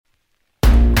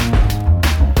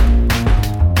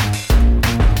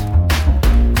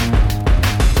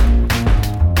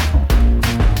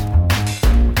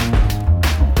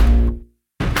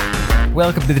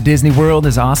Welcome to the Disney World,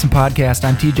 this awesome podcast.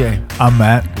 I'm TJ. I'm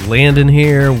Matt. Landon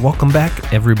here. Welcome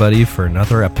back, everybody, for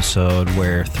another episode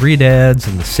where three dads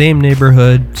in the same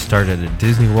neighborhood started a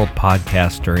Disney World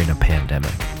podcast during a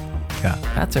pandemic. Yeah.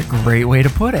 That's a great way to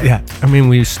put it. Yeah. I mean,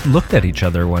 we looked at each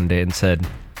other one day and said,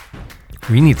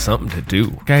 we need something to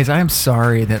do. Guys, I'm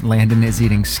sorry that Landon is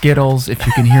eating Skittles. If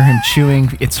you can hear him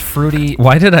chewing, it's fruity.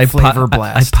 Why did I flavor I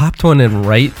blast? popped one in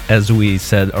right as we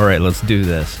said, all right, let's do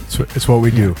this. It's what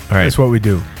we do. All right. It's what we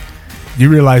do. You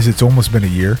realize it's almost been a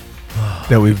year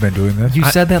that we've been doing this? You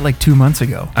said that like 2 months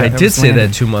ago. I That did was say Landon.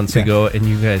 that 2 months ago, and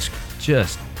you guys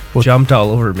just Well- jumped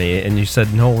all over me, and you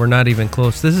said, no, we're not even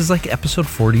close. This is like episode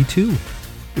 42.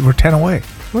 We're 10 away.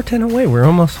 We're 10 away. We're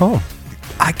almost home.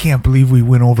 I can't believe we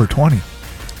went over 20.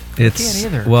 It's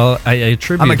can't either. Well, I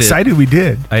attribute I'm excited we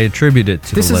did. I attribute it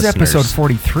to This the is listeners. episode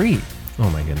 43. Oh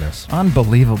my goodness.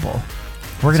 Unbelievable.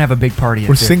 We're going to have a big party at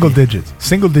We're 50. single digits.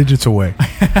 Single digits away.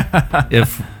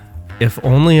 If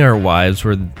only our wives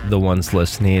were the ones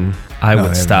listening, I No,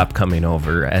 would they stop coming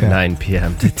over at Yeah. 9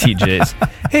 p.m. to TJ's.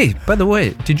 Hey, by the way,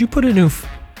 did you put a new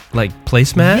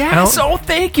placemat Yes. out? Oh,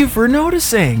 thank you for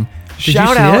noticing. you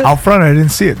Shout see out. it? Out front, I didn't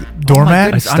see it. Oh my Doormat?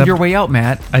 goodness, on stepped- your way out,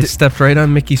 Matt. I stepped right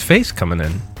on Mickey's face coming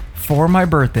in. For my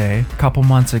birthday, a couple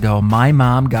months ago, my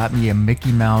mom got me a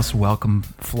Mickey Mouse welcome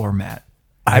floor mat.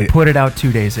 I I- put it out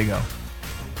 2 days ago.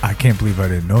 I can't believe I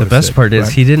didn't The notice best it, part is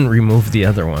but he didn't remove the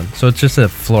other one. So it's just a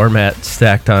floor mat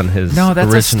stacked on his No,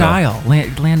 that's original. a style.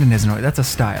 Landon isn't. That's a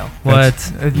style.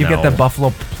 What? You get No. the buffalo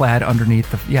plaid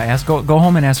underneath the. Yeah, go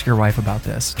home and ask your wife about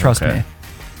this. Trust Okay. me.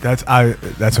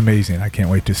 That's amazing. I can't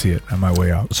wait to see it on my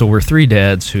way out. So we're three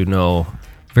dads who know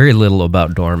very little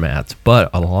about doormats, but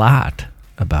a lot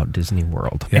about Disney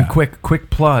World. Yeah. And quick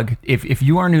plug. If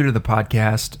you are new to the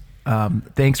podcast,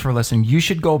 thanks for listening. You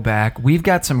should go back. We've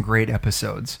got some great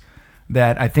episodes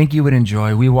that I think you would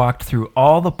enjoy. We walked through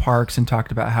all the parks and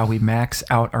talked about how we max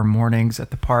out our mornings at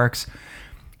the parks.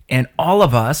 And all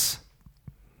of us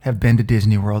have been to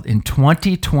Disney World in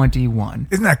 2021.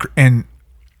 Isn't that and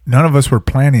none of us were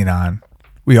planning on.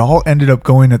 We all ended up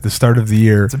going at the start of the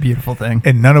year, It's a beautiful thing.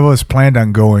 and none of us planned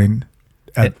on going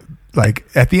at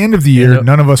the end of the year. You know-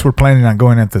 None of us were planning on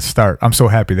going at the start. I'm so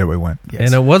happy that we went. Yes.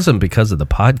 And it wasn't because of the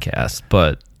podcast,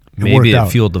 but It maybe worked it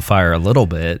out. fueled the fire a little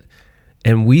bit.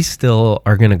 And we still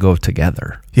are going to go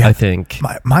together. Yeah. I think.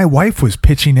 My wife was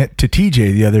pitching it to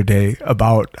TJ the other day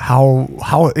about how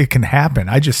it can happen.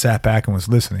 I just sat back and was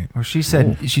listening. Well, she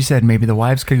said maybe the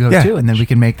wives could go Yeah. too, and then we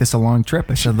can make this a long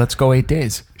trip. I said, let's go 8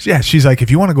 days. Yeah, she's like,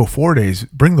 if you want to go 4 days,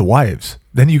 bring the wives.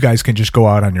 Then you guys can just go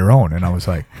out on your own. And I was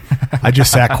like, I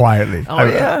just sat quietly. All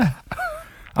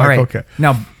right. Okay.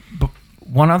 Now,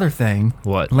 one other thing.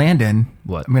 What? Landon,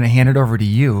 What? I'm going to hand it over to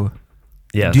you.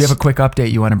 Yes. Do you have a quick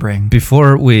update you want to bring?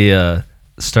 Before we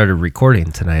started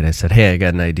recording tonight, I said, hey, I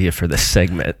got an idea for this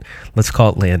segment. Let's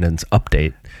call it Landon's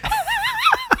Update.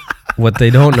 What they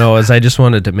don't know is I just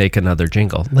wanted to make another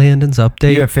jingle. Landon's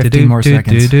Update. You have 15 more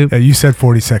seconds. Yeah, you said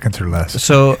 40 seconds or less.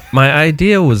 So my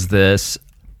idea was this.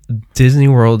 Disney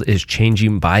World is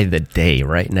changing by the day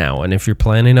right now. And if you're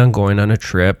planning on going on a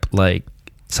trip, like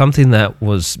something that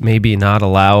was maybe not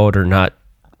allowed or not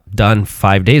done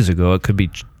 5 days ago, it could be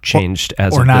changed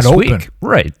as or of not this open. week.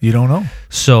 Right. You don't know.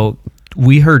 So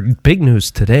we heard big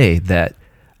news today that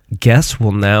guests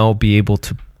will now be able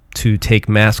to take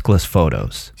maskless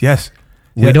photos. Yes.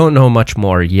 We Yeah. don't know much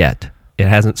more yet. It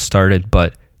hasn't started,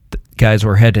 but guys,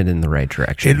 we're headed in the right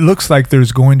direction. It looks like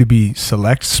there's going to be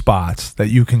select spots that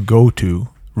you can go to,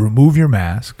 remove your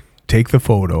mask, take the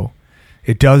photo.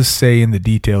 It does say in the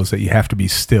details that you have to be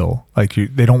still. Like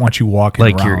they don't want you walking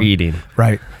like around. you're eating.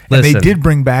 Right. And Listen. they did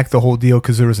bring back the whole deal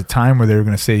because there was a time where they were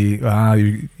going to say,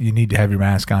 you need to have your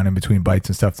mask on in between bites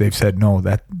and stuff. They've said, no,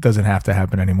 that doesn't have to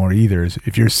happen anymore either.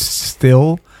 If you're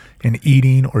still and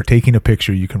eating or taking a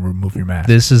picture, you can remove your mask.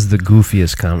 This is the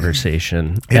goofiest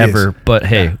conversation It ever, is. but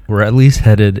hey, Yeah. we're at least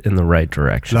headed in the right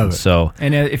direction. Love it. So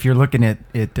And if you're looking at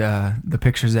the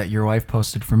pictures that your wife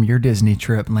posted from your Disney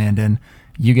trip, Landon,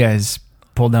 you guys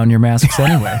pulled down your masks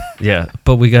anyway. yeah,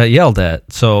 but we got yelled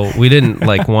at, so we didn't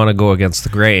want to go against the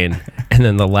grain. And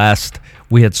then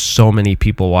we had so many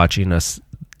people watching us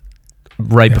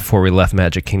right before we left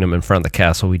Magic Kingdom in front of the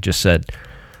castle. We just said,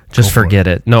 just for forget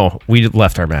it. No, we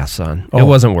left our masks on. It Oh.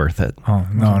 wasn't worth it. Oh,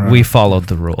 no. We followed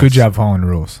the rules. Good job following the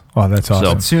rules. Oh, that's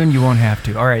awesome. Soon you won't have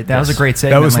to. All right, that was a great That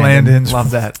segment. was Landon. Landon's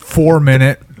Love that.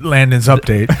 4-minute Landon's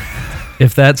update.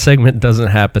 If that segment doesn't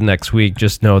happen next week,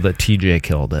 just know that TJ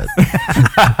killed it.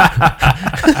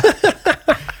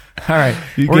 All right,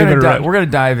 You we're gave gonna it a run. we're gonna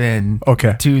dive in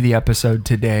Okay. to the episode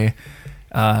today.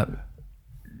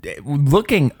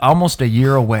 Looking almost a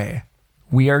year away,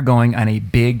 we are going on a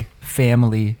big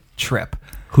family trip.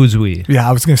 Who's we? Yeah,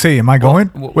 I was going to say, am I going?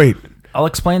 Well, Wait. I'll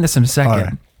explain this in a second. All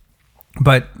right.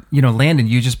 But, you know, Landon,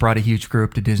 you just brought a huge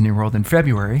group to Disney World in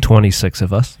February. 26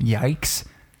 of us. Yikes.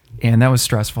 And that was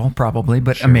stressful, probably,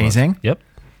 but Sure amazing. was. Yep.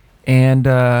 And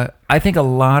I think a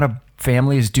lot of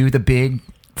families do the big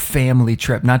family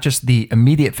trip, not just the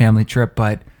immediate family trip,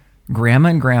 but grandma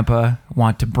and grandpa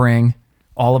want to bring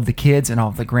all of the kids and all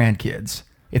of the grandkids.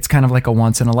 It's kind of like a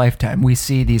once in a lifetime. We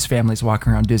see these families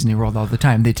walking around Disney World all the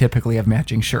time. They typically have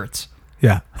matching shirts.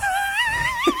 Yeah.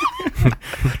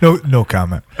 No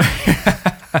comment.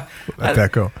 Let that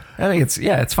go. I think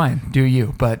it's fine. Do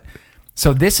you? But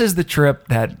so this is the trip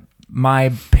that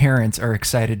my parents are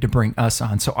excited to bring us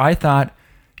on. So I thought,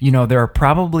 you know, there are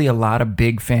probably a lot of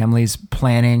big families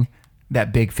planning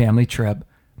that big family trip.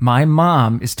 My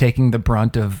mom is taking the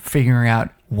brunt of figuring out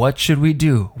what should we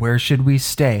do? Where should we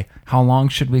stay? How long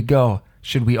should we go?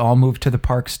 Should we all move to the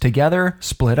parks together?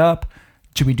 Split up?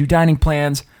 Should we do dining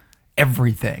plans?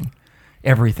 Everything.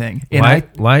 And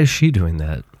Why is she doing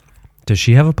that? Does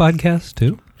she have a podcast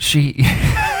too?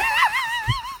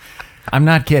 I'm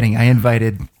not kidding. I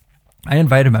invited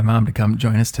my mom to come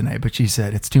join us tonight, but she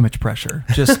said it's too much pressure.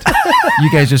 Just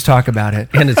you guys just talk about it.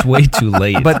 And it's way too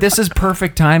late. But this is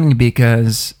perfect timing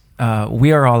because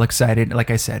we are all excited.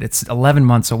 Like I said, it's 11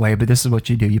 months away, but this is what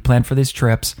you do. You plan for these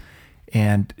trips.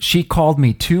 And she called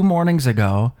me 2 mornings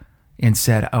ago and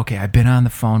said, okay, I've been on the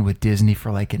phone with Disney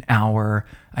for like an hour.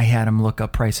 I had them look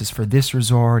up prices for this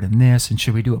resort and this, and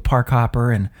should we do a park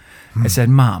hopper? And I said,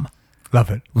 Mom, Love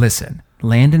it. listen,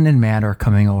 Landon and Matt are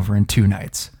coming over in 2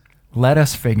 nights. Let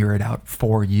us figure it out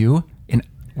for you, and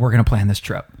we're going to plan this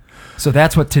trip. So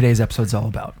that's what today's episode's all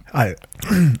about.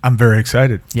 I'm very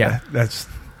excited. Yeah. That's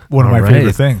one of All my right.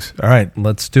 favorite things. All right.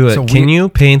 Let's do it. So Can you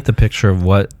paint the picture of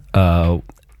what,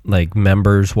 like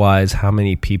members wise, how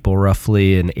many people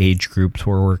roughly and age groups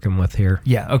we're working with here?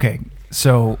 Yeah, okay.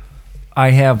 So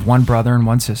I have 1 brother and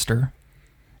 1 sister,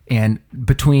 and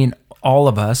between all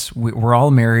of us, we're all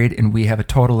married, and we have a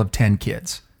total of 10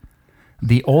 kids.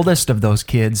 The oldest of those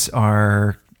kids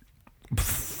are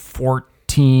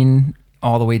 14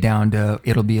 all the way down to,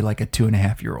 it'll be like a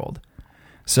 2.5-year-old.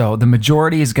 So the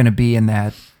majority is going to be in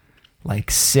that like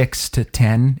 6 to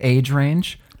 10 age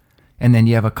range. And then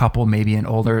you have a couple maybe an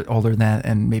older than that,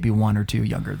 and maybe 1 or 2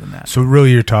 younger than that. So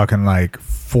really you're talking like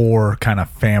 4 kind of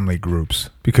family groups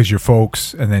because your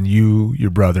folks and then you, your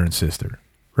brother and sister,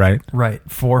 right? Right.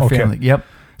 4 Okay. family. Yep.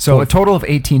 So Four. a total of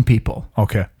 18 people,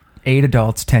 Okay. 8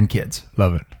 adults, 10 kids.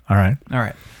 Love it. All right. All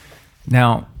right.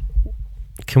 Now,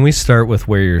 Can we start with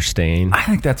where you're staying? I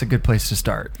think that's a good place to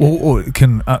start. Well,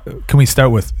 can we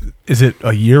start with, is it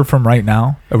a year from right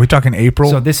now? Are we talking April?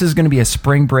 So this is going to be a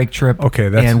spring break trip. Okay,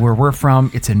 that's- and where we're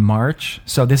from, it's in March.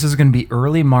 So this is going to be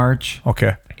early March.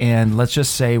 Okay. And let's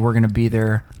just say we're going to be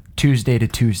there Tuesday to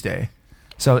Tuesday.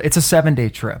 So it's a 7-day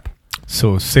trip.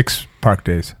 So 6 park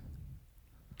days.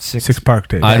 6 park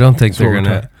days. I don't think So they're we're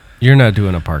going to. You're not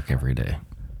doing a park every day.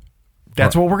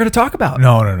 That's what we're going to talk about.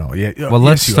 No. Yeah. Well,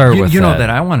 let's start You, with you know that. that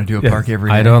I want to do a Yeah. park every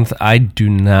day. I do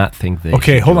not think they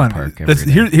Okay, should hold do a on. park every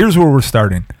day. Here's where we're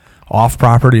starting. Off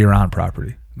property or on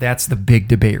property? That's the big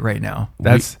debate right now.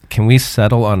 Can we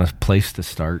settle on a place to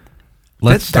start?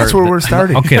 That's where we're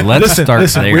starting. Okay, let's start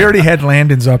Listen, there. we already had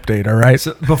Landon's update, all right?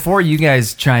 So before you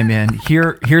guys chime in,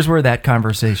 here's where that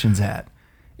conversation's at.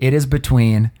 It is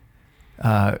between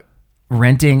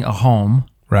renting a home,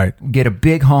 Right. get a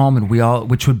big home, and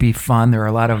which would be fun. There are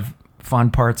a lot of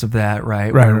fun parts of that,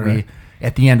 right? Right, Where right.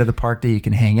 at the end of the park day, you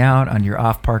can hang out on your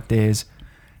off park days.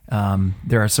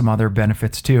 There are some other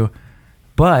benefits too,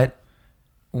 but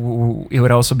it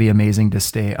would also be amazing to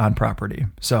stay on property.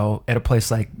 So at a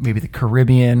place like maybe the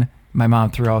Caribbean, my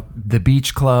mom threw out the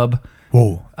Beach Club.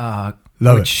 Whoa. Love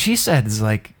Love which it. she said is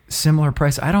like similar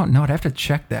price. I don't know. I'd have to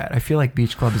check that. I feel like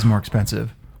Beach Club is more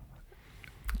expensive.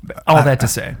 All that to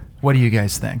say, what do you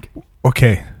guys think?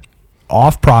 Okay.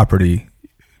 Off property.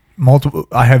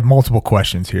 I have multiple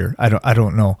questions here. I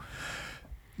don't know.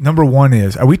 Number one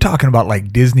is, are we talking about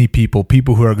like Disney people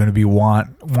who are going to be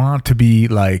want to be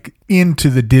like into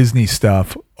the Disney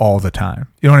stuff all the time?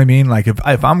 You know what I mean? Like if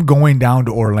I'm going down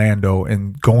to Orlando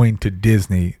and going to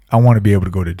Disney, I want to be able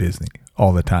to go to Disney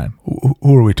all the time.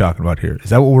 Who are we talking about here? Is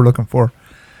that what we're looking for?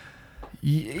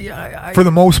 Yeah, For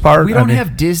the most part, we don't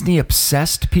have Disney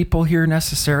obsessed people here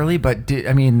necessarily, but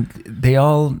they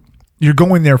all. You're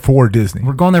going there for Disney.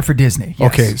 We're going there for Disney.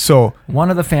 Yes. Okay, so one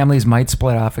of the families might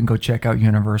split off and go check out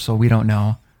Universal. We don't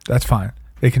know. that's fine.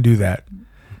 They can do that.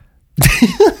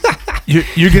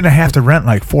 You're going to have to rent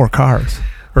like 4 cars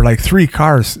or like 3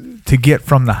 cars to get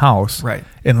from the house. Right.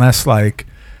 Unless like,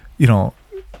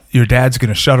 your dad's going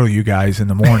to shuttle you guys in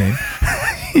the morning.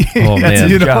 Oh, man.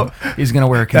 you know, Job. He's going to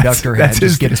wear a conductor hat.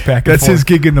 Just get us back and That's forth. his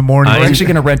gig in the morning. We're actually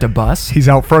going to rent a bus. He's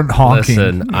out front honking.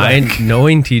 Listen,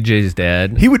 knowing TJ's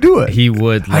dad, he would do it. he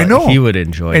would. I know. He would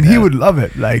enjoy, and that. he would love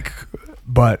it.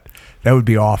 But that would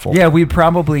be awful. Yeah,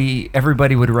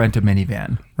 everybody would rent a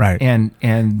minivan. Right. And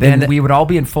then we would all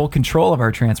be in full control of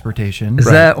our transportation. Is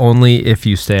that only if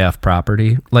you stay off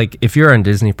property? Like, if you're on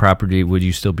Disney property, would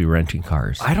you still be renting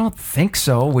cars? I don't think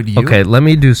so. Would you? Okay, let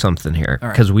me do something here. All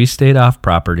right. Because we stayed off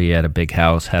property at a big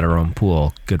house, had our own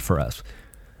pool. Good for us.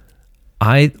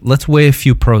 Let's weigh a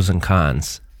few pros and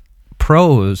cons.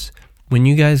 Pros, when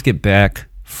you guys get back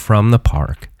from the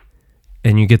park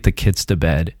and you get the kids to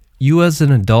bed, you as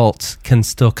an adult can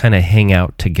still kind of hang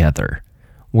out together.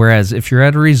 Whereas if you're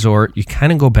at a resort, you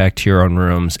kind of go back to your own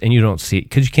rooms and you don't see,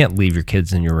 because you can't leave your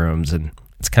kids in your rooms. And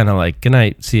it's kind of like, good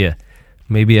night, see ya.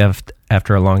 Maybe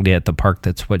after a long day at the park,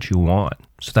 that's what you want.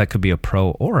 So that could be a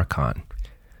pro or a con.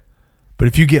 But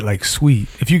if you get like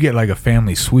a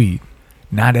family suite,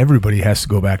 not everybody has to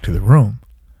go back to the room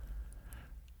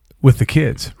with the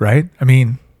kids, right? I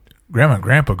mean, grandma and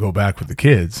grandpa go back with the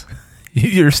kids.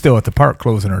 You're still at the park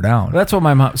closing her down. That's what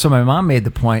my mom made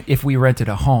the point. If we rented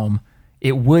a home,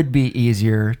 it would be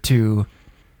easier to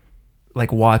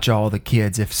like watch all the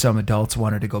kids if some adults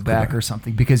wanted to go back or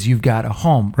something, because you've got a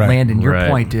home. Right. Landon, your Right.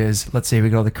 point is, let's say we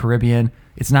go to the Caribbean.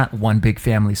 It's not one big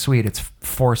family suite. It's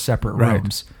 4 separate Right.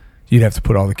 rooms. You'd have to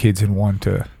put all the kids in one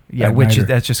to Yeah, at which night is or-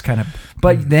 that's just kind of.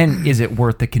 But then, is it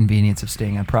worth the convenience of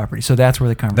staying on property? So that's where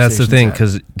the conversation. That's the thing,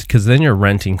 because then you're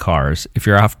renting cars. If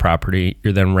you're off property,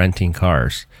 you're then renting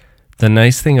cars. The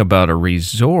nice thing about a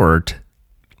resort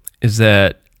is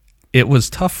that it was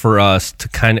tough for us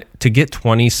to get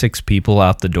 26 people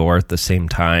out the door at the same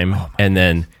time, and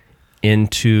then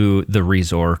into the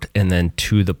resort and then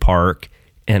to the park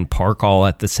and park all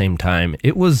at the same time.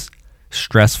 It was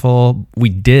stressful. We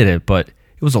did it, but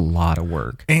it was a lot of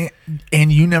work.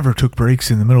 and you never took breaks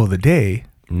in the middle of the day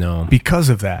No. because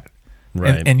of that.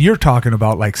 Right. And you're talking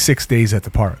about like 6 days at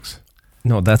the parks.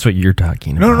 No, that's what you're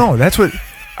talking about. No. That's what,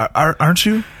 aren't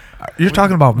you? You're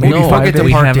talking about maybe No, 5 get to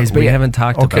days. park haven't, days, but we yeah. haven't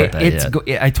talked Okay, about that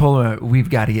yet. I told her we've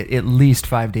got to get at least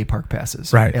 5-day park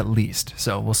passes. Right. At least.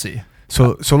 So we'll see.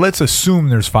 So let's assume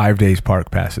there's 5 days park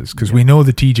passes, because we know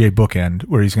the TJ bookend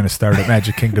where he's going to start at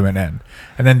Magic Kingdom and end,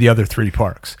 and then the other 3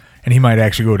 parks. And he might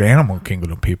actually go to Animal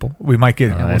Kingdom. People, we might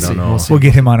get. I don't know. We'll see. We'll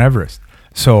get him on Everest.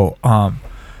 So,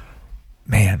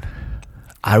 man,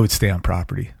 I would stay on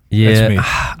property. That's me.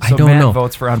 I So don't Matt know.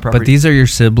 votes for on property. But these are your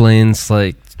siblings.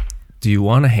 Like, do you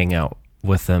want to hang out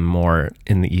with them more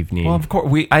in the evening? Well, of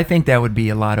course, I think that would be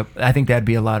a lot of. I think that'd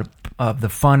be a lot of the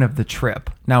fun of the trip.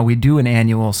 Now we do an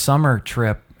annual summer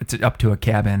trip. It's up to a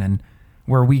cabin, and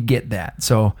where we get that.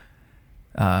 So,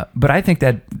 but I think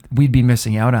that we'd be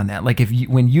missing out on that. Like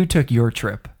when you took your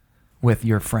trip with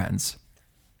your friends,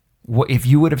 if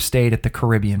you would have stayed at the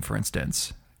Caribbean, for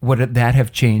instance, would that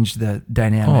have changed the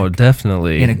dynamic? Oh,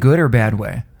 definitely. In a good or bad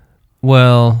way?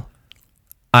 Well,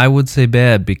 I would say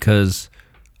bad, because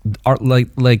like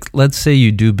let's say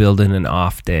you do build in an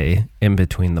off day in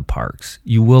between the parks.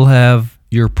 You will have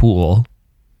your pool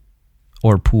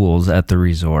or pools at the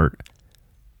resort,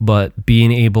 but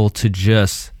being able to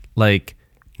just like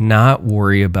not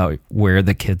worry about where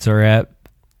the kids are at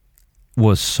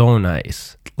was so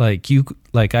nice. Like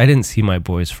I didn't see my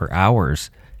boys for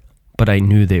hours, but I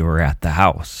knew they were at the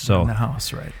house. So In the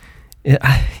house, right?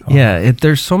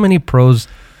 there's so many pros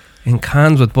and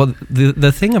cons with both.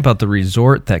 The thing about the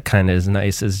resort that kind of is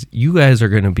nice is you guys are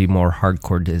going to be more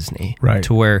hardcore Disney, Right.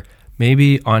 To where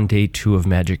maybe on day 2 of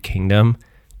Magic Kingdom,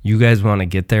 you guys want to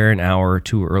get there an hour or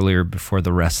 2 earlier before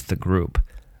the rest of the group.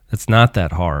 It's not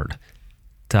that hard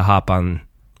to hop on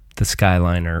the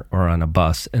Skyliner or on a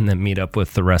bus and then meet up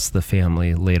with the rest of the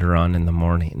family later on in the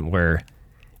morning. Where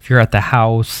if you're at the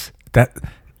house, That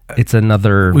it's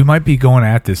another. we might be going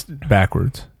at this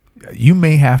backwards. You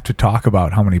may have to talk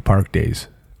about how many park days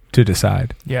to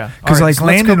decide. Yeah. Because All right, so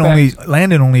let's go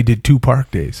Landon only did 2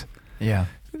 park days. Yeah.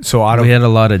 So out of We had a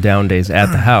lot of down days at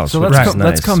the house. So which let's was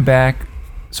let's nice. come back.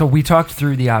 So we talked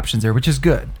through the options there, which is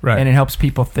good, Right. and it helps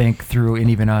people think through, and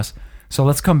even us. So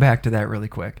let's come back to that really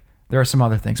quick. There are some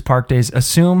other things. Park days.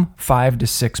 Assume 5 to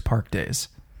 6 park days.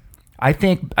 I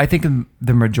think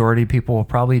the majority of people will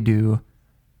probably do.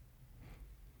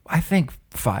 I think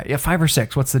 5. Yeah, 5 or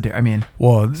 6. What's the difference? I mean,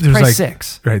 well, there's price like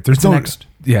 6. right. There's What's the no next?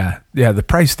 Yeah. The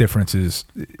price difference is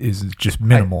just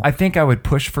minimal. I think I would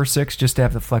push for 6 just to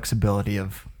have the flexibility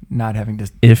of not having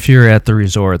to. If you're at the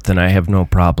resort, then I have no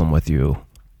problem with you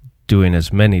doing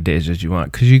as many days as you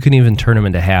want, because you can even turn them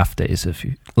into half days if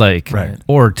you like, Right.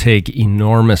 or take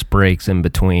enormous breaks in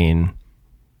between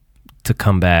to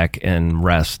come back and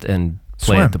rest and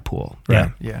play Swim. at the pool.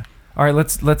 Right. Yeah. All right,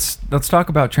 let's talk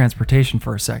about transportation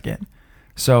for a second.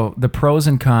 So the pros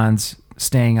and cons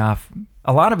staying off,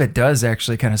 a lot of it does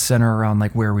actually kind of center around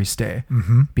like where we stay.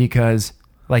 Mm-hmm. Because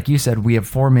like you said, we have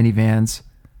 4 minivans.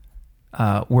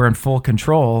 We're in full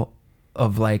control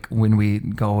of like when we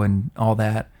go and all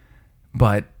that.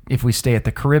 But if we stay at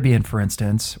the Caribbean, for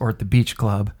instance, or at the beach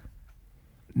club,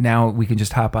 now we can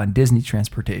just hop on Disney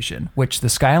transportation, which the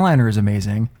Skyliner is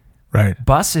amazing. Right.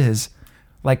 Buses,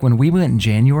 like when we went in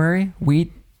January,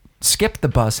 we skipped the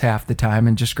bus half the time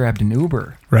and just grabbed an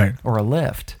Uber Right. or a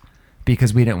Lyft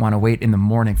because we didn't want to wait in the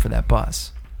morning for that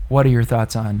bus. What are your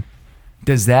thoughts on,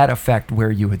 does that affect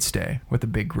where you would stay with a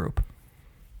big group?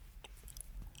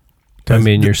 I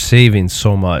mean, you're saving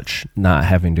so much not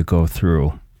having to go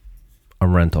through a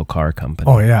rental car company.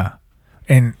 Oh yeah,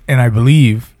 and I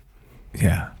believe,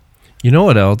 yeah. You know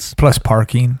what else? Plus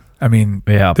parking. I mean,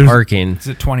 Yeah, there's- parking. Is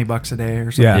it $20 a day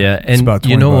or something? Yeah, Yeah, it's and about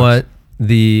you know $20. what?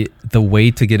 The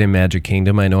wait to get in Magic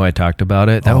Kingdom, I know I talked about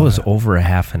it. That Oh, was yeah. over a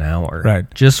half an hour. Right.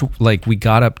 Just like we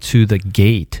got up to the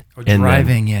gate Or and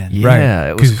driving in. Yeah, Right.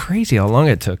 it was 'Cause- crazy how long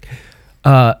it took.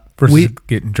 versus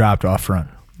getting dropped off front.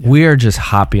 We are just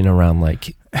hopping around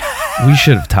like we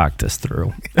should have talked this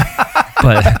through.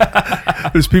 But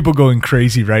There's people going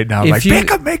crazy right now. If Like,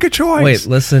 you- make a choice. wait,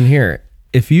 listen here.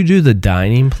 If you do the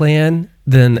dining plan,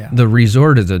 then Yeah. the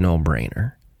resort is a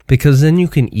no-brainer because then you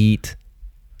can eat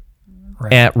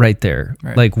Right. right there.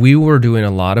 Right. Like we were doing a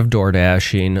lot of door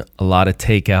dashing, a lot of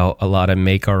takeout, a lot of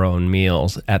make our own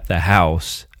meals at the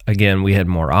house. Again, we had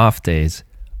more off days,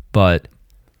 but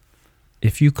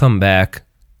if you come back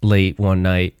late one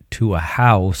night to a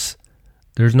house,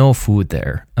 there's no food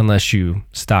there unless you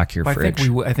stock your But fridge.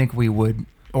 I think we would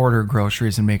order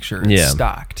groceries and make sure it's Yeah.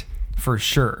 stocked for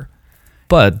sure.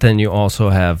 But then you also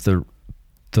have the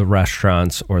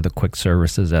restaurants or the quick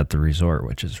services at the resort,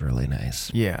 which is really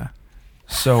nice. Yeah.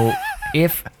 So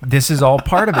if this is all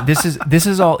part of it, this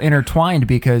is all intertwined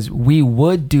because we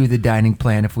would do the dining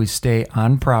plan if we stay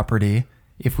on property.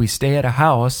 If we stay at a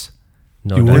house,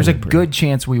 No, there's a dining plan. good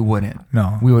chance we wouldn't.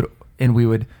 No. We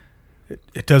would.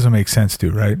 It doesn't make sense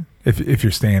to, right? If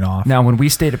you're staying off. Now, when we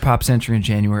stayed at Pop Century in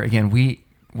January, again, we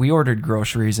ordered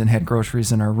groceries and had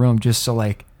groceries in our room just so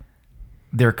like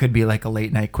there could be like a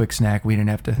late night quick snack. We didn't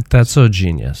have to. That's so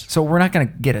genius. So we're not going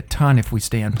to get a ton if we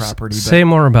stay on property. But Say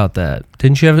more about that.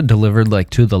 Didn't you have it delivered like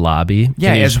to the lobby?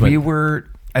 yeah, And you as just we went-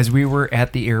 were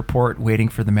at the airport waiting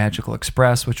for the Magical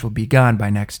Express, which will be gone by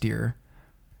next year,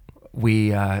 we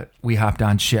hopped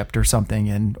on Shipt or something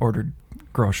and ordered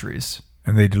groceries.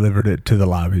 And they delivered it to the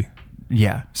lobby.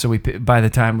 Yeah, so by the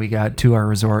time we got to our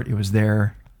resort, it was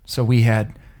there. So we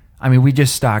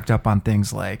just stocked up on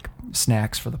things like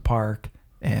snacks for the park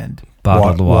and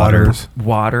bottled water.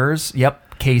 waters.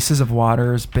 Yep, cases of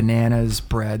waters, bananas,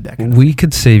 bread. That kind of We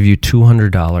could save you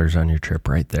 $200 on your trip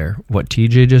right there. What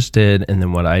TJ just did, and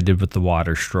then what I did with the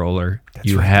water stroller. That's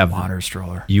You right, have the water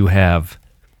stroller. You have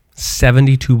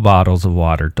 72 bottles of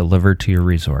water delivered to your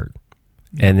resort,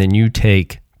 and then you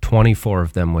take 24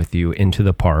 of them with you into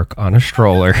the park on a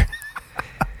stroller.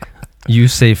 You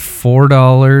save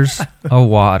 $4 a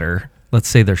water. Let's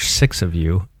say there's 6 of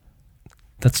you.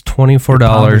 That's $24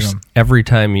 pounding 'em. every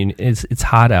time it's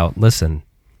hot out. Listen,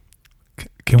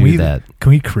 Can do we that. Can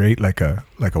we create like a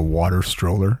water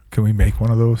stroller? Can we make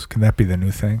one of those? Can that be the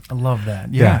new thing? I love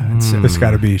that. Yeah, Yeah. it's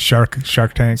got to be Shark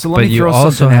Tank. So let but me you throw also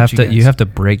something have at to you you guys. have to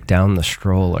break down the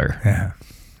stroller. Yeah,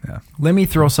 Let me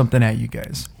throw something at you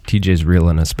guys. TJ's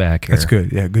reeling us back here. that's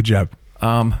good. Yeah, good job.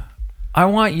 I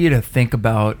want you to think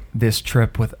about this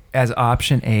trip as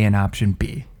option A and option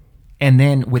B. And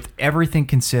then with everything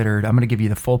considered, I'm going to give you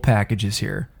the full packages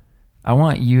here. I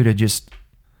want you to just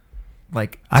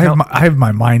like I have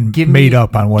my mind give made me-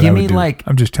 up on what give I would me do. like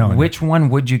I'm just telling which one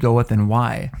would you go with and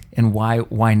why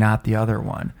why not the other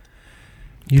one?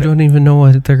 You don't even know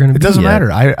what they're going to you. be. It doesn't yet.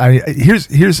 matter.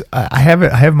 I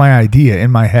have my idea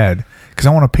in my head because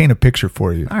I want to paint a picture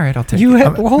for you. All right, I'll take You it.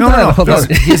 have, hold no, on. no, hold on.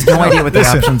 He has no idea what the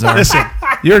options are. Listen,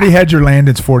 you already had your land.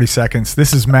 It's 40 seconds.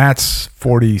 This is Matt's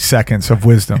 40 seconds of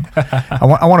wisdom. I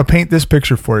want to paint this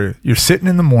picture for you. You're sitting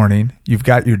in the morning. You've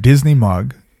got your Disney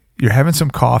mug. You're having some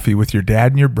coffee with your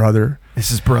dad and your brother.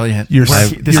 This is brilliant. You're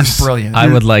This you're- is brilliant.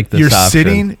 I would like this You're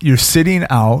option. sitting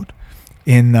out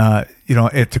in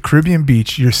at the Caribbean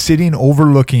beach. You're sitting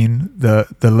overlooking the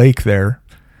lake there.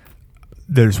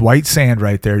 There's white sand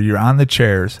right there. You're on the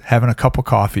chairs having a cup of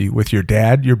coffee with your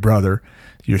dad, your brother,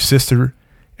 your sister,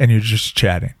 and you're just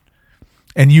chatting.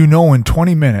 And in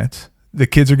 20 minutes the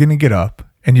kids are going to get up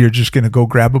and you're just going to go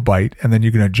grab a bite and then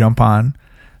you're going to jump on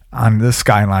the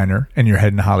Skyliner and you're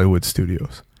heading to Hollywood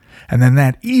Studios. And then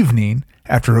that evening,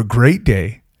 after a great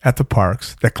day, at the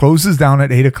parks that closes down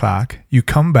at 8 o'clock. You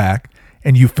come back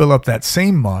and you fill up that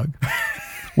same mug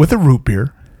with a root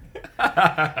beer.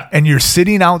 And you're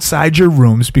sitting outside your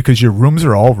rooms because your rooms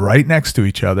are all right next to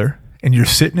each other. And you're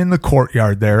sitting in the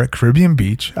courtyard there at Caribbean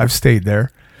Beach. I've stayed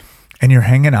there. And you're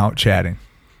hanging out chatting.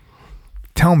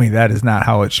 Tell me that is not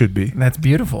how it should be. That's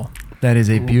beautiful. That is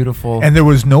a beautiful. And there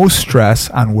was no stress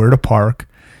on where to park.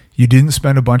 You didn't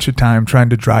spend a bunch of time trying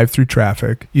to drive through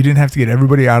traffic. You didn't have to get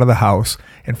everybody out of the house.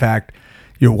 In fact,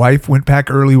 your wife went back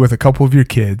early with a couple of your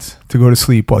kids to go to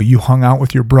sleep while you hung out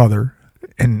with your brother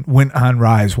and went on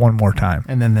Rise one more time.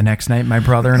 And then the next night, my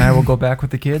brother and I will go back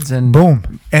with the kids and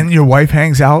boom. And your wife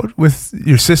hangs out with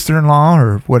your sister-in-law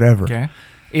or whatever. Okay.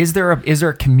 Is there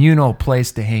a communal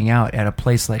place to hang out at a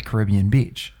place like Caribbean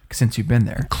Beach since you've been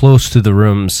there? Close to the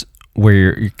rooms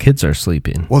where your kids are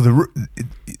sleeping. Well,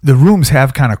 the rooms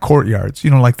have kind of courtyards,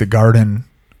 like the garden,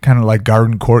 kind of like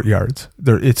garden courtyards.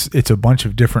 It's a bunch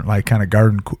of different like kind of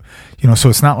garden, so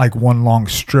it's not like one long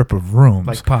strip of rooms.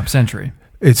 Like Pop Century.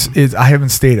 It's I haven't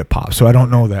stayed at Pop, so I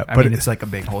don't know that. I but mean, it's like a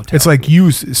big hotel. It's like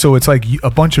it's like a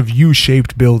bunch of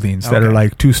U-shaped buildings that are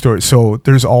like 2 stories. So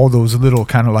there's all those little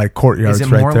kind of like courtyards right there.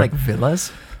 Is it right more there. like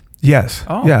villas? Yes.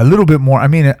 Oh. Yeah, a little bit more. I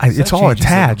mean, it's all changes a little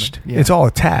attached. bit. Yeah. It's all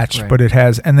attached, Right. but it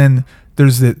has. And then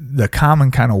there's the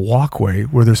common kind of walkway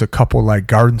where there's a couple like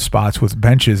garden spots with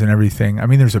benches and everything. I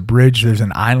mean, there's a bridge. There's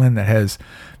an island that has,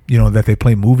 that they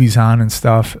play movies on and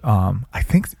stuff. I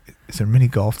think. Is there mini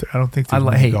golf there? I don't think there's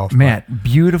mini golf. Matt,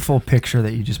 beautiful picture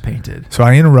that you just painted. So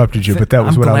I interrupted you, but that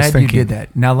was what I was thinking. I'm glad you did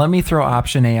that. Now let me throw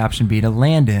option A, option B to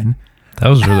Landon. That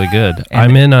was really good.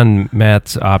 I'm in on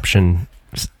Matt's option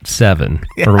 7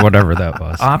 or whatever that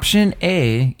was. Option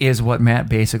A is what Matt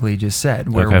basically just said,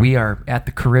 where Okay. we are at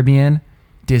the Caribbean,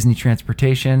 Disney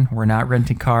transportation. We're not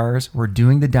renting cars. We're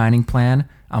doing the dining plan.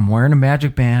 I'm wearing a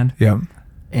Magic Band, Yep.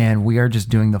 and we are just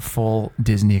doing the full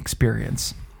Disney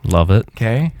experience. Love it.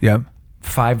 Okay? Yep.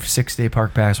 5-6 day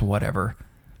park pass, whatever.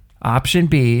 Option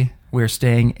B, we're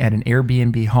staying at an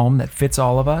Airbnb home that fits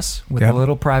all of us with Yep. a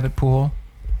little private pool.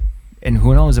 And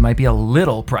who knows, it might be a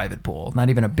little private pool, not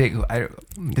even a big.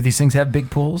 Do these things have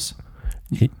big pools?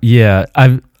 Yeah,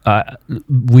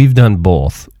 we've done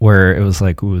both where it was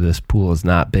like, ooh, this pool is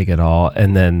not big at all.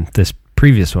 And then this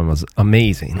previous one was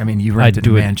amazing. I mean, you rented a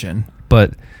mansion.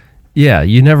 But yeah,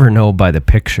 you never know by the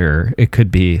picture. It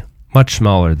could be much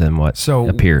smaller than what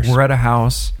appears. We're at a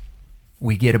house.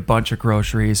 We get a bunch of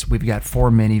groceries. We've got 4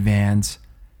 minivans,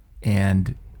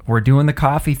 and we're doing the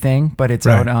coffee thing, but it's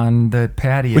Right. out on the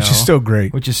patio. Which is still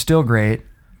great. Which is still great.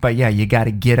 But yeah, you got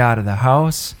to get out of the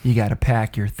house. You got to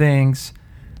pack your things.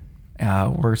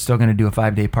 We're still going to do a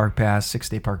 5-day park pass,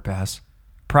 6-day park pass.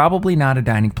 Probably not a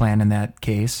dining plan in that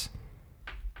case.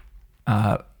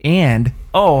 And,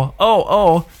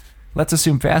 let's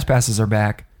assume fast passes are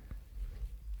back.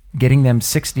 Getting them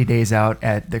 60 days out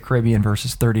at the Caribbean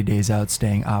versus 30 days out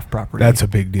staying off property. That's a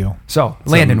big deal. So,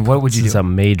 Landon, what would you This is do? a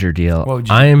major deal. What would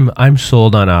you do? I'm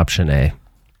sold on option A.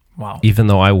 Wow. Even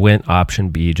though I went option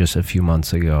B just a few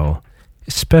months ago,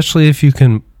 especially if you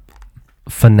can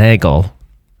finagle.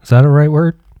 Is that a right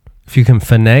word? If you can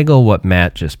finagle what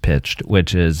Matt just pitched,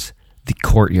 which is the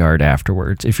courtyard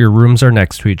afterwards. If your rooms are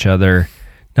next to each other.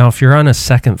 Now, if you're on a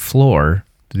second floor,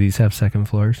 do these have second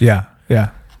floors? Yeah.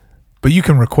 Yeah. But you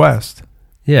can request.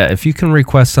 Yeah, if you can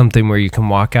request something where you can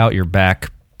walk out your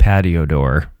back patio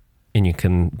door and you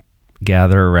can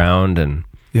gather around and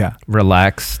Yeah.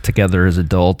 relax together as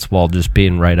adults while just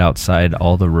being right outside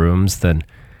all the rooms, then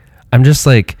I'm just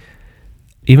like,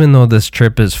 even though this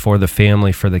trip is for the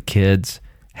family, for the kids,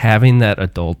 having that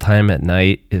adult time at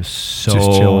night is Just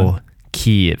so chilling.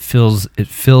 key. It fills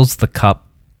the cup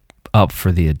up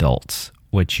for the adults,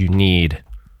 which you need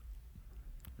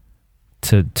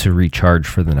to recharge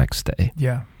for the next day.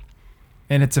 Yeah.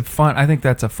 And I think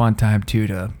that's a fun time too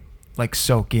to like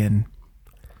soak in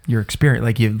your experience.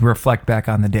 Like you reflect back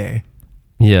on the day.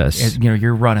 Yes.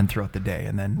 You're running throughout the day,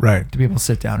 and then Right. to be able to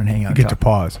sit down and hang out. You get to talk.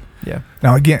 pause. Yeah.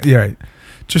 Now, again, yeah, right.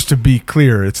 Just to be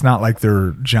clear, it's not like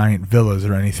they're giant villas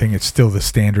or anything. It's still the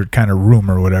standard kind of room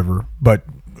or whatever. But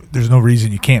there's no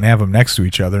reason you can't have them next to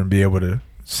each other and be able to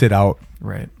sit out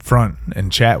Right. front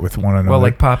and chat with one another. Well,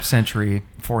 like Pop Century,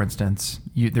 for instance,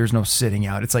 there's no sitting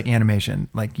out. It's like animation.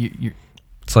 Like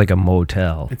It's like a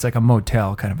motel. it's like a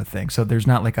motel kind of a thing. So there's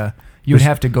not like you would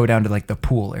have to go down to like the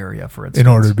pool area, for instance. in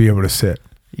order to be able to sit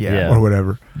Yeah. or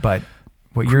whatever. But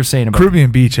what you're saying about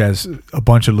Caribbean Beach has a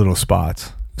bunch of little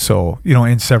spots. So,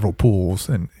 in several pools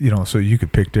and, so you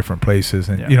could pick different places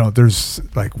and, Yeah. there's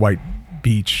like white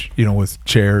beach, with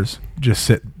chairs just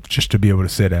to be able to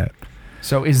sit at.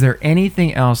 So is there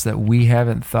anything else that we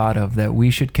haven't thought of that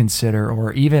we should consider,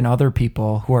 or even other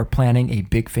people who are planning a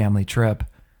big family trip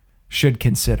should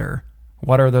consider?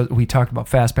 What are those? We talked about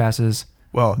fast passes,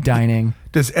 Well, dining.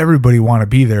 does everybody want to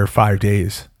be there 5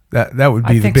 days? That would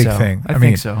be the big thing. I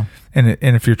think so. And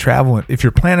if you're traveling, if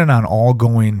you're planning on all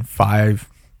going 5,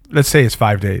 let's say it's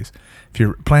 5 days. If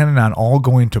you're planning on all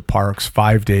going to parks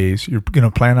 5 days, you're going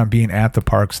to plan on being at the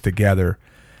parks together.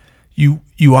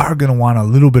 You are going to want a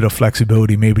little bit of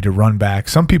flexibility, maybe to run back.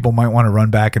 Some people might want to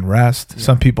run back and rest. Yeah.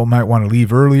 Some people might want to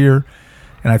leave earlier.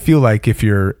 And I feel like if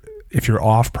you're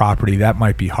off property, that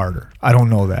might be harder. I don't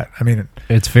know that. I mean,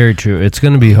 it's very true. It's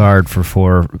going to be hard for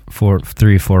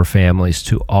 4 families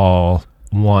to all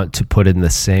want to put in the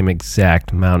same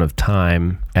exact amount of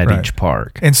time at right. each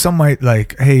park. And some might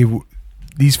like, hey,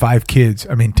 these 10 kids,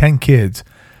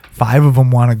 5 of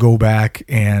them want to go back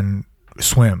and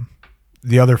swim.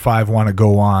 The other 5 want to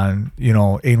go on,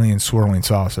 alien swirling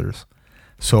saucers.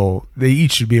 So they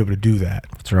each should be able to do that.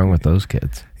 What's wrong with those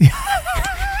kids?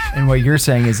 And what you're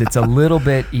saying is it's a little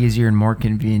bit easier and more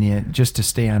convenient just to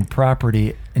stay on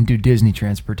property and do Disney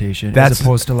transportation as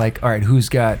opposed to like, all right, who's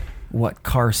got what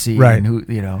car seat right. and who,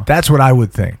 That's what I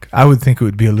would think. I would think it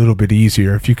would be a little bit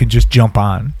easier if you can just jump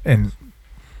on and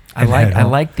I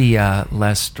like the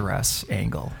less stress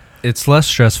angle. It's less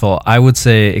stressful. I would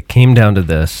say it came down to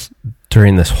this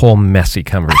during this whole messy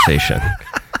conversation.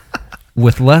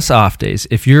 With less off days,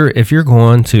 if you're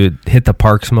going to hit the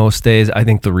parks most days, I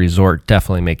think the resort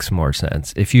definitely makes more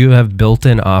sense. If you have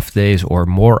built-in off days or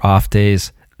more off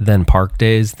days than park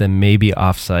days, then maybe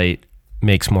off-site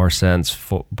makes more sense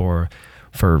for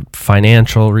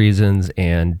financial reasons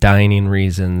and dining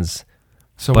reasons.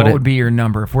 So what would be your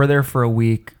number? If we're there for a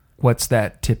week, what's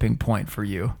that tipping point for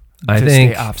you to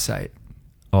stay off-site?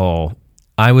 Oh,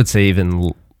 I would say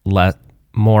even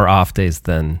more off days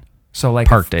than so like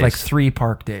park days. Like 3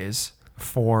 park days,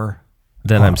 4.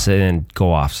 Then I'm saying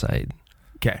go off-site.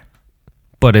 Okay.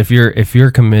 But if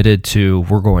you're committed to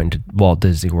we're going to Walt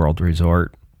Disney World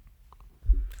Resort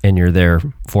and you're there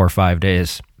 4 or 5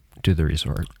 days, do the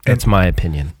resort. That's my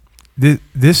opinion. Is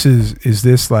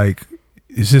this like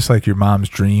your mom's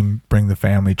dream, bring the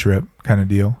family trip kind of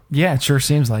deal? Yeah, it sure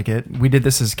seems like it. We did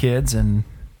this as kids, and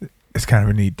it's kind of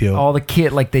a neat deal. All the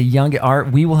kid, like the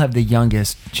youngest, we will have the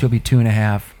youngest. She'll be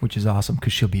 2.5, which is awesome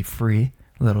because she'll be free.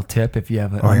 Little tip if you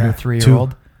have an under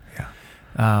 3-year-old.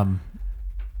 Yeah.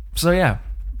 So yeah,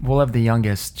 we'll have the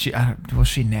youngest. Will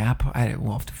she nap?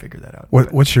 We'll have to figure that out.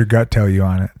 What's your gut tell you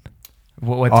on it?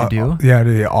 What to do? Yeah,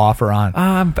 to off or on?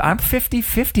 I'm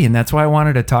 50-50, and that's why I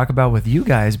wanted to talk about with you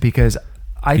guys because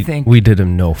I think we did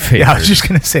him no favor. Yeah, I was just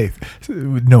gonna say,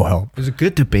 no help. It was a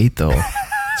good debate though.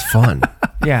 It's fun.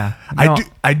 Yeah, no.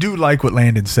 I do like what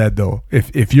Landon said though.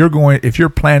 If you're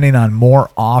planning on more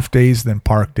off days than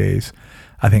park days,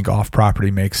 I think off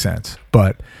property makes sense.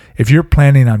 But if you're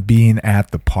planning on being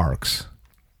at the parks,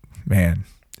 man,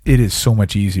 it is so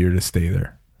much easier to stay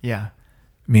there. Yeah.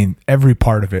 I mean, every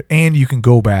part of it, and you can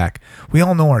go back. We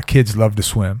all know our kids love to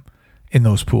swim in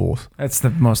those pools. That's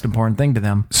the most important thing to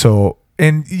them. So,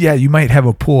 and yeah, you might have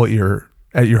a pool at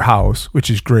your house, which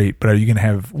is great, but are you going to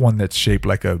have one that's shaped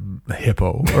like a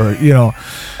hippo or,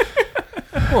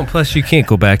 Well, plus you can't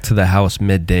go back to the house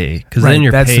midday because right, then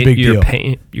you're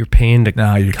paying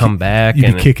to come back.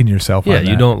 You'd be kicking yourself. Yeah, on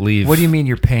you don't leave. What do you mean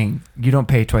you're paying? You don't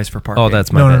pay twice for parking. Oh,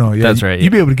 that's my bad. No. Yeah, that's right.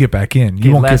 You'd be able to get back in.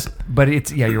 You won't less, but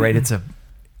it's you're right. It's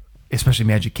especially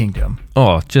Magic Kingdom.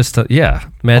 Oh,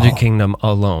 Magic Kingdom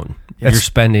alone. You're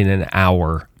spending an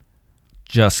hour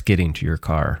just getting to your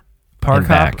car. Park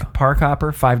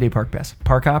hopper, 5-day park pass.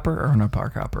 Park hopper or no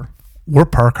park hopper? We're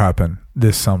park hopping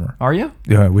this summer. Are you?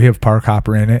 Yeah, we have park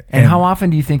hopper in it. And how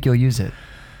often do you think you'll use it?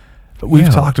 We've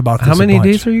talked about this. How many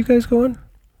days are you guys going?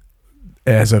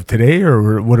 As of today,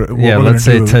 or what? Let's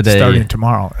say today. Starting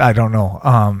tomorrow. I don't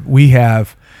know. We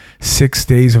have 6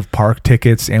 days of park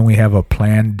tickets, and we have a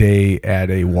planned day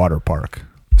at a water park.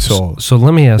 So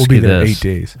let me ask you there this: 8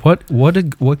 days.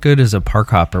 What good is a park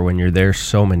hopper when you're there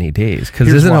so many days?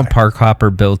 Because isn't why. a park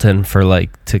hopper built in for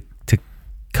to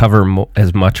cover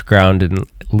as much ground in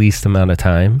least amount of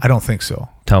time? I don't think so.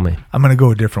 Tell me. I'm going to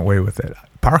go a different way with it.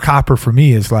 Park hopper for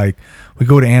me is like we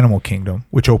go to Animal Kingdom,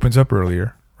 which opens up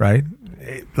earlier, right?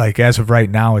 Like as of right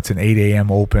now, it's an 8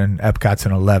 a.m. open. Epcot's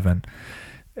an 11.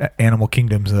 Animal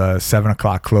Kingdom's a 7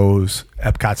 o'clock close.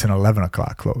 Epcot's an 11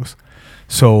 o'clock close.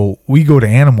 So we go to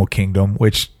Animal Kingdom,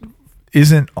 which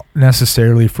isn't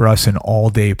necessarily for us an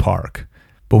all-day park.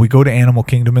 But we go to Animal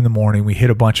Kingdom in the morning. We hit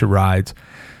a bunch of rides.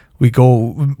 We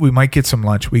might get some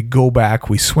lunch. We go back.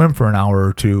 We swim for an hour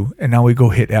or two. And now we go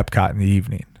hit Epcot in the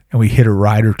evening. and we hit a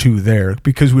ride or two there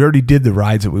because we already did the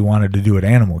rides that we wanted to do at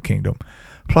Animal Kingdom.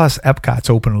 Plus, Epcot's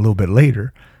open a little bit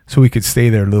later, so we could stay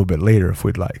there a little bit later if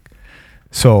we'd like.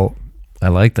 So I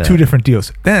like that. 2 different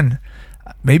deals. Then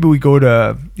maybe we go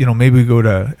to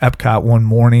Epcot one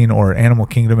morning or Animal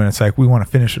Kingdom, and it's like we want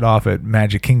to finish it off at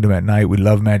Magic Kingdom at night. We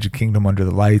love Magic Kingdom under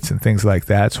the lights and things like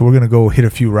that. So we're going to go hit a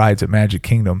few rides at Magic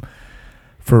Kingdom.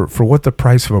 For what the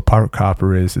price of a park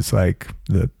hopper is, it's like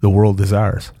the world is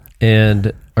ours.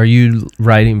 And are you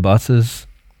riding buses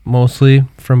mostly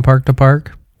from park to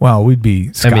park? Well, we'd be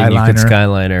Skyliner. I mean, you could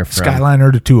Skyliner from...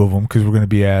 Skyliner to 2 of them because we're going to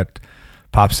be at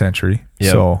Pop Century.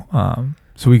 Yep.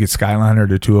 So we could Skyliner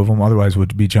to 2 of them. Otherwise,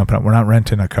 we'd be jumping up. We're not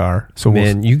renting a car. So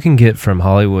you can get from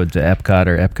Hollywood to Epcot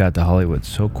or Epcot to Hollywood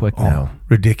so quick now.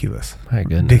 Ridiculous. My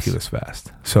goodness. Ridiculous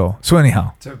fast. So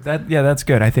anyhow. So that's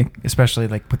good. I think especially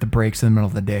like with the breaks in the middle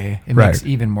of the day, it makes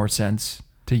even more sense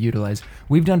to utilize.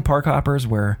 We've done park hoppers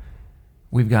where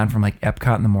we've gone from like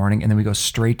Epcot in the morning and then we go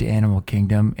straight to Animal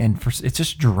Kingdom, and it's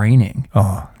just draining.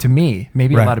 Oh, to me.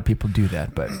 Maybe a lot of people do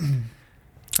that, but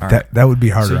that would be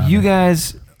harder. So you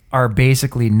guys are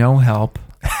basically no help.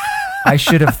 I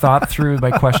should have thought through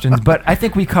my questions, but I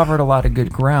think we covered a lot of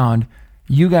good ground.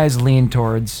 You guys lean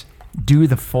towards do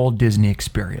the full Disney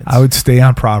experience. I would stay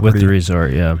on property. With the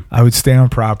resort, yeah. I would stay on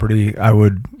property. That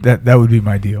would be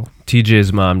my deal.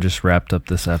 TJ's mom just wrapped up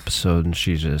this episode and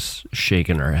she's just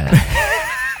shaking her head.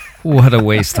 What a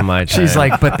waste of my time. She's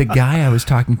like, but the guy I was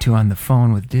talking to on the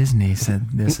phone with Disney said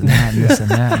this and that and this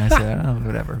and that. And I said, oh,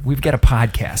 whatever. We've got a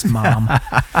podcast, Mom.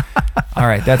 All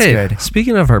right, that's good.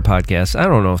 Speaking of our podcast, I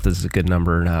don't know if this is a good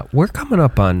number or not. We're coming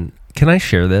up on, can I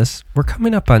share this? We're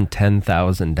coming up on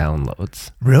 10,000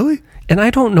 downloads. Really? And I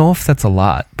don't know if that's a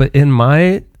lot, but in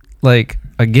my,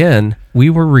 again, we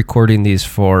were recording these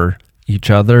for each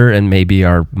other and maybe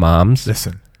our moms.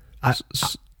 Listen,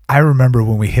 I remember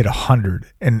when we hit 100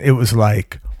 and it was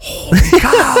like, holy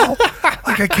cow.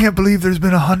 I can't believe there's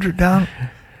been 100 down.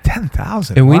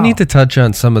 10,000. And we need to touch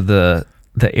on some of the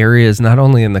areas, not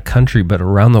only in the country, but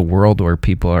around the world where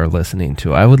people are listening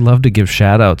to. I would love to give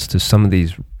shout outs to some of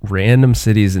these random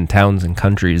cities and towns and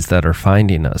countries that are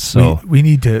finding us. So we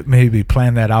need to maybe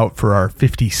plan that out for our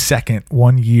 52nd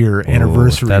 1 year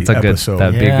anniversary episode.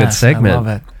 That'd be a good segment. I love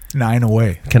it. 9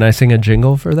 away. Can I sing a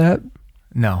jingle for that?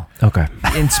 No. Okay.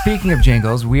 And speaking of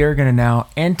jingles, we are going to now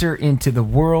enter into the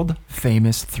world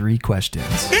famous 3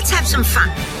 questions. Let's have some fun.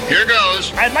 Here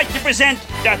goes. I'd like to present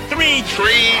the 3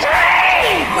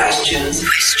 questions.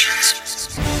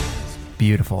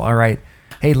 Beautiful. All right.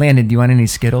 Hey, Landon, do you want any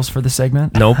Skittles for the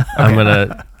segment? Nope. Okay. I'm going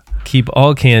to keep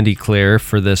all candy clear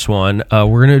for this one.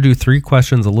 We're going to do 3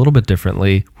 questions a little bit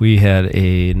differently. We had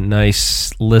a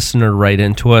nice listener write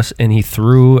into us, and he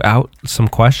threw out some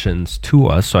questions to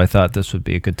us, so I thought this would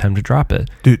be a good time to drop it.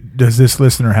 Does this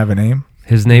listener have a name?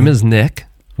 His name is Nick.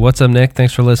 What's up, Nick?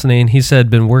 Thanks for listening. He said,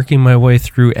 been working my way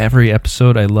through every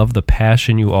episode. I love the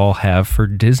passion you all have for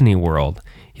Disney World.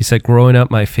 He said, growing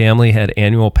up, my family had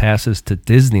annual passes to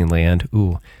Disneyland.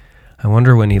 Ooh, I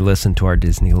wonder when he listened to our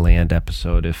Disneyland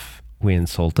episode if we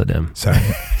insulted him.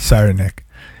 Sorry, Nick.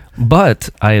 But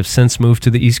I have since moved to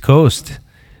the East Coast.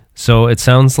 So it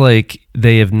sounds like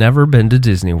they have never been to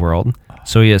Disney World.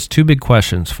 So he has 2 big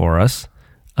questions for us.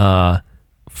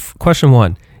 Question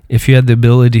 1, if you had the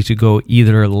ability to go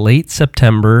either late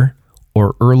September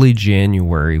or early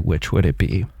January, which would it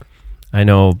be? I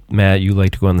know, Matt, you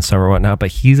like to go in the summer or whatnot,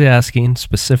 but he's asking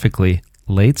specifically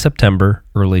late September,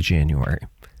 early January.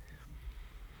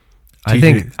 I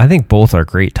think both are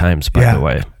great times, by the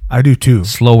way. I do too.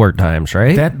 Slower times,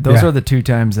 right? Those are the 2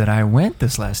 times that I went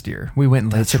this last year. We went in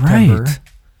late September. Right.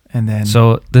 And then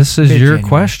so this is your January.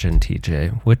 question,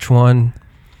 TJ. Which one?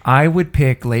 I would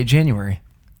pick late January.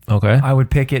 Okay. I would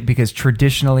pick it because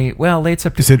traditionally, late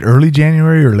September. Is it early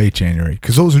January or late January?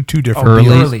 Because those are 2 different.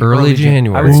 Early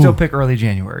January. I would still pick early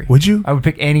January. Would you? I would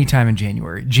pick any time in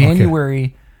January. January.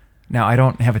 Okay. Now I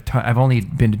don't have a ton. I've only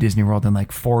been to Disney World in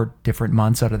like 4 different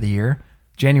months out of the year.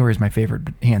 January is my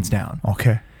favorite, hands down.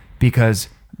 Okay. Because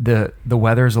the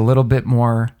weather is a little bit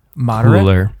more moderate.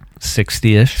 Cooler.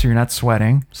 60-ish. So you're not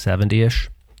sweating. 70-ish.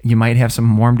 You might have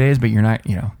some warm days, but you're not,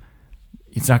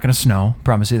 it's not going to snow.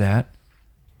 Promise you that.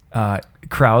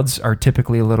 Crowds are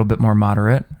typically a little bit more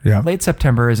moderate. Yeah. Late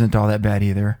September isn't all that bad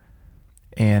either.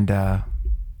 And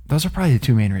those are probably the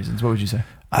 2 main reasons. What would you say?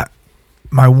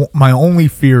 My only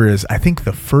fear is I think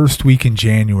the first week in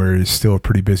January is still a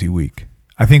pretty busy week.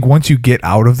 I think once you get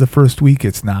out of the first week,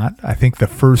 it's not. I think the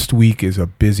first week is a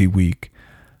busy week.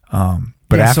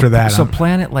 But after that, so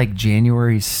plan it like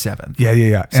January 7th.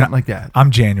 yeah. Something like that.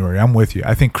 I'm January. I'm with you.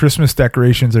 I think Christmas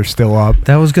decorations are still up.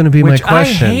 That was going to be Which my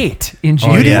question. I hate in You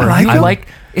January. didn't like I them? like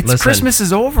it's Listen, Christmas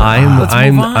is over. Let's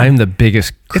I'm move on. I'm the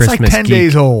biggest It's like Christmas 10 geek.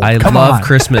 days old. I Come love on.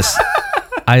 Christmas.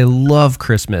 I love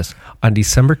Christmas. On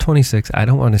December 26th, I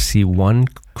don't want to see one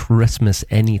Christmas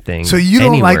anything. So you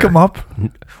don't like anywhere. them up?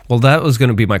 Well, that was going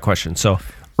to be my question. So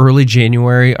early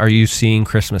January, are you seeing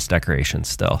Christmas decorations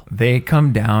still? They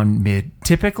come down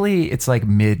typically it's like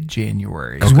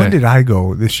mid-January. Because when did I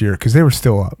go this year? Because they were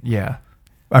still up. Yeah.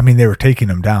 I mean, they were taking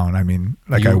them down. I mean,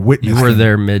 like I witnessed. You were them.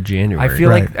 there mid-January.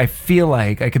 I feel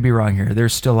like I could be wrong here. They're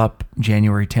still up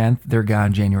January 10th. They're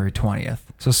gone January 20th.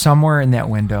 So somewhere in that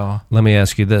window. Let me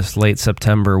ask you this. Late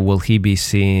September, will he be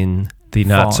seeing the Fall.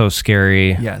 not so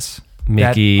scary Yes.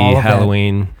 Mickey All of that-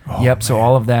 Halloween? Yep. So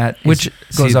all of that Which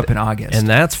goes see, up in August. And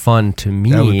that's fun to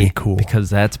me That would be cool. because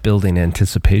that's building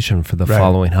anticipation for the Right.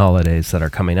 following holidays that are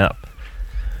coming up.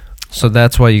 So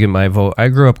that's why you get my vote. I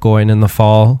grew up going in the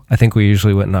fall. I think we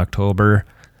usually went in October.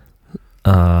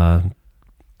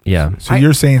 Yeah. So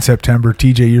you're saying September.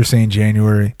 TJ, you're saying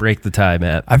January. Break the tie,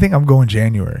 Matt. I think I'm going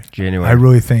January. January. I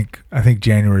really think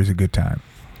January is a good time.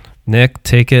 Nick,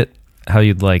 take it how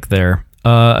you'd like there.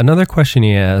 Another question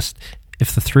he asked,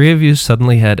 if the three of you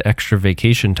suddenly had extra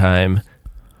vacation time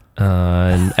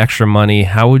and extra money,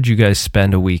 how would you guys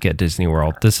spend a week at Disney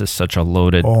World? This is such a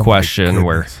loaded Oh my question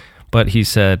goodness. but he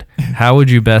said, how would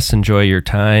you best enjoy your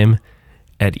time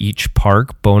at each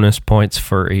park? Bonus points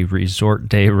for a resort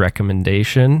day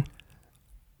recommendation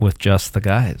with just the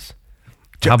guys.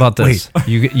 How about this?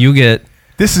 You get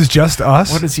This is just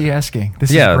us. what is he asking?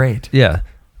 This yeah, is great. Yeah.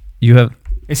 You have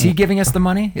Is he giving us the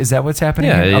money? Is that what's happening?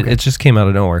 Yeah, here? it just came out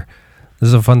of nowhere. This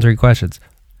is a fun 3 questions.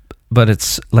 But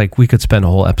it's like we could spend a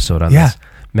whole episode on Yeah. this.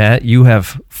 Matt, you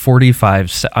have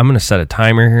 45 I'm going to set a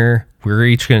timer here. We're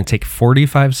each going to take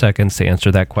 45 seconds to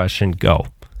answer that question. Go.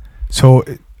 So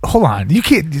hold on. You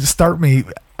can't just start me.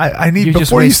 I need You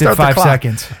just before you wasted start the 5 clock.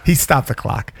 seconds. He stopped the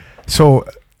clock. So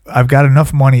I've got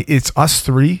enough money. It's us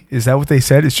 3. Is that what they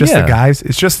said? It's just Yeah. the guys.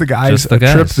 It's just the guys. Just the a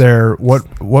trip guys. there. What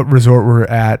resort we're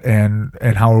at and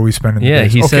how are we spending? Yeah, the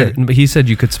days? he said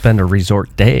you could spend a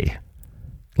resort day.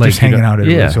 Just hanging out at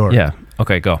a yeah, resort. Yeah.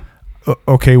 Okay, go.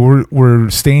 Okay, we're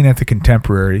staying at the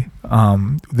Contemporary.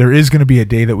 There is going to be a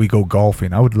day that we go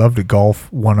golfing. I would love to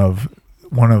golf one of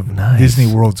Nice.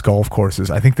 Disney World's golf courses.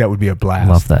 I think that would be a blast.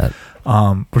 Love that.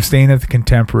 We're staying at the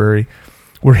Contemporary.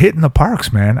 We're hitting the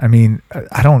parks, man. I mean,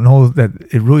 I don't know that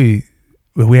it really.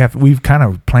 We've kind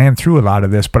of planned through a lot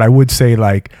of this, but I would say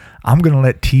like I'm going to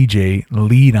let TJ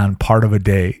lead on part of a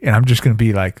day, and I'm just going to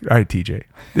be like, all right, TJ,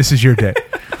 this is your day,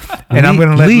 and I'm going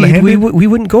to let Landon. We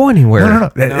wouldn't go anywhere.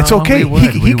 No. It's No, okay. we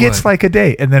would. He We gets would. like a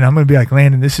day, and then I'm going to be like,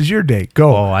 Landon, this is your day.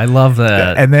 Go. Oh, I love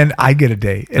that. And then I get a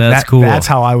day. And That's cool. That's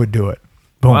how I would do it.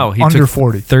 Boom. Wow, he Under took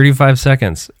 40. 35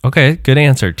 seconds. Okay, good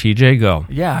answer. TJ, go.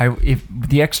 Yeah, if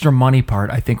the extra money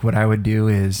part, I think what I would do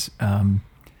is,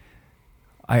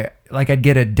 I'd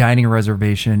get a dining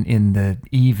reservation in the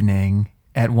evening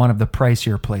at one of the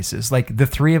pricier places. Like the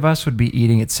 3 of us would be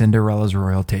eating at Cinderella's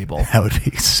royal table That would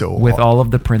be so with awesome. all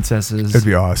of the princesses, That'd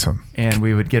be awesome. and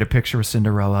we would get a picture with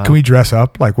Cinderella. Can we dress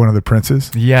up like one of the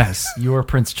princes? Yes, you are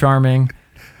Prince Charming.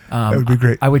 That would be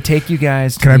great. I would take you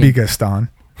guys. To Can I the- be Gaston?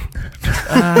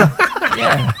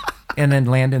 Yeah. And then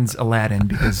Landon's Aladdin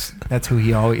because that's who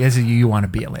he always is. You want to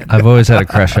be Aladdin. I've always had a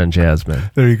crush on Jasmine.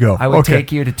 There you go. I would Okay.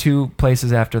 take you to 2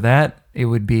 places after that. It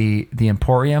would be the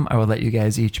Emporium. I would let you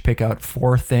guys each pick out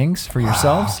 4 things for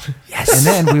yourselves. Yes. And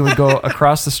then we would go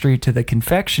across the street to the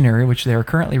confectionery, which they are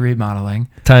currently remodeling.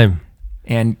 Time.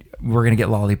 And we're going to get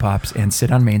lollipops and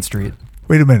sit on Main Street.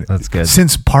 Wait a minute. That's good.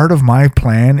 Since part of my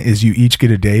plan is you each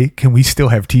get a day, can we still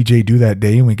have TJ do that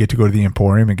day and we get to go to the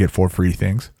Emporium and get 4 free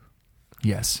things?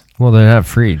 Yes. Well, they're not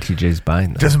free. TJ's buying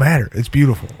them. Doesn't matter. It's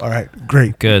beautiful. All right.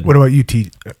 Great. Good. What about you,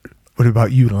 What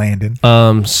about you, Landon?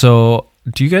 So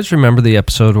do you guys remember the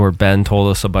episode where Ben told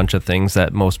us a bunch of things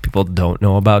that most people don't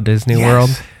know about Disney Yes.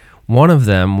 World? One of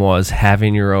them was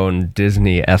having your own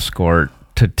Disney escort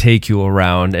to take you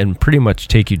around and pretty much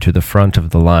take you to the front of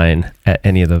the line at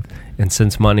any of the. And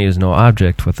since money is no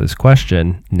object with this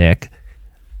question, Nick,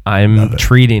 I'm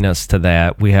treating us to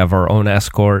that. We have our own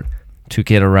escort to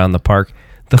get around the park.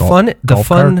 Golf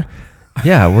cart?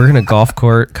 Yeah, we're gonna golf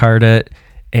cart it,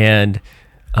 and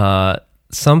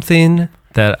something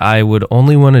that I would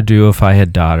only want to do if I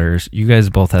had daughters. You guys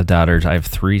both have daughters. I have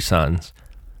 3 sons,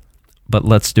 but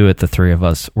let's do it. The 3 of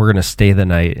us. We're gonna stay the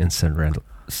night in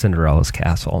Cinderella's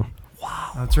castle.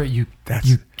 That's right. You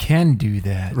can do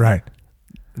that. Right.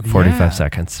 45 Yeah.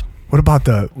 seconds. What about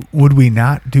would we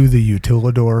not do the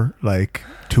Utilidor like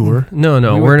tour? No,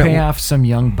 we we're would pay not. off some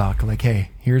young buck. Like,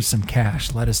 hey, here's some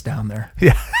cash. Let us down there.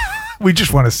 Yeah. We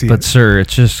just want to see But it. sir,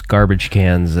 it's just garbage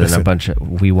cans and Listen. a bunch of.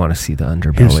 We want to see the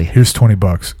underbelly. Here's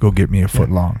 $20. Go get me a foot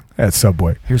long at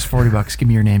Subway. Here's $40. Give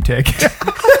me your name tag.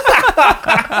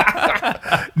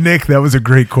 Nick, that was a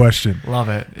great question. Love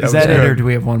it. Is was that it, good. or do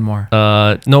we have one more?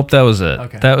 Nope, that was it.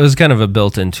 Okay. That was kind of a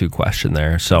built-in question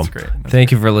there. So That's great.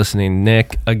 thank you for listening,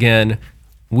 Nick. Again,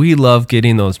 we love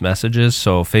getting those messages.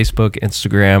 So Facebook,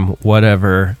 Instagram,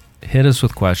 whatever, hit us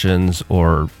with questions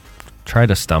or try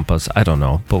to stump us. I don't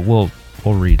know, but we'll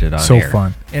read it on So air.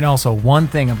 fun. And also, one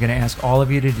thing I'm going to ask all of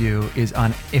you to do is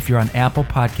if you're on Apple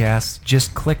Podcasts,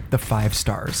 just click the 5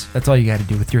 stars. That's all you got to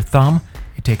do with your thumb.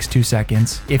 It takes 2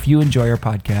 seconds. If you enjoy our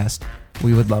podcast,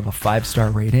 we would love a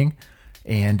 5-star rating.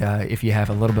 And if you have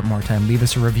a little bit more time, leave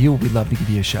us a review. We'd love to give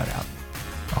you a shout out.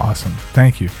 Awesome.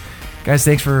 Thank you. Guys,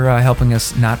 thanks for helping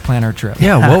us not plan our trip.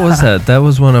 Yeah, what was that? That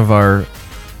was one of our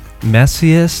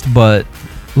messiest, but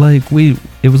like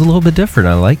it was a little bit different.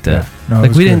 I liked it. Yeah. No, it like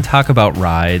was we good. didn't talk about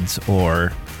rides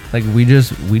or like we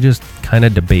just kind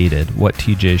of debated what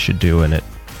TJ should do, and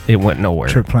it went nowhere.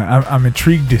 Trip plan. I'm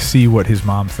intrigued to see what his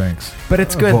mom thinks. But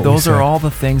it's of good. what we Those are say. all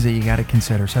the things that you got to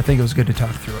consider. So I think it was good to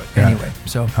talk through it. Yeah. Anyway,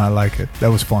 so I like it. That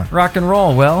was fun. rock and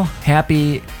roll. Well,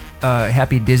 happy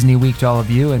Disney week to all of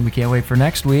you, and we can't wait for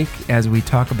next week as we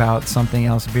talk about something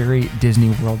else very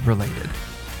Disney World related.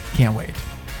 Can't wait.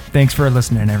 Thanks for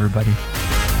listening, everybody.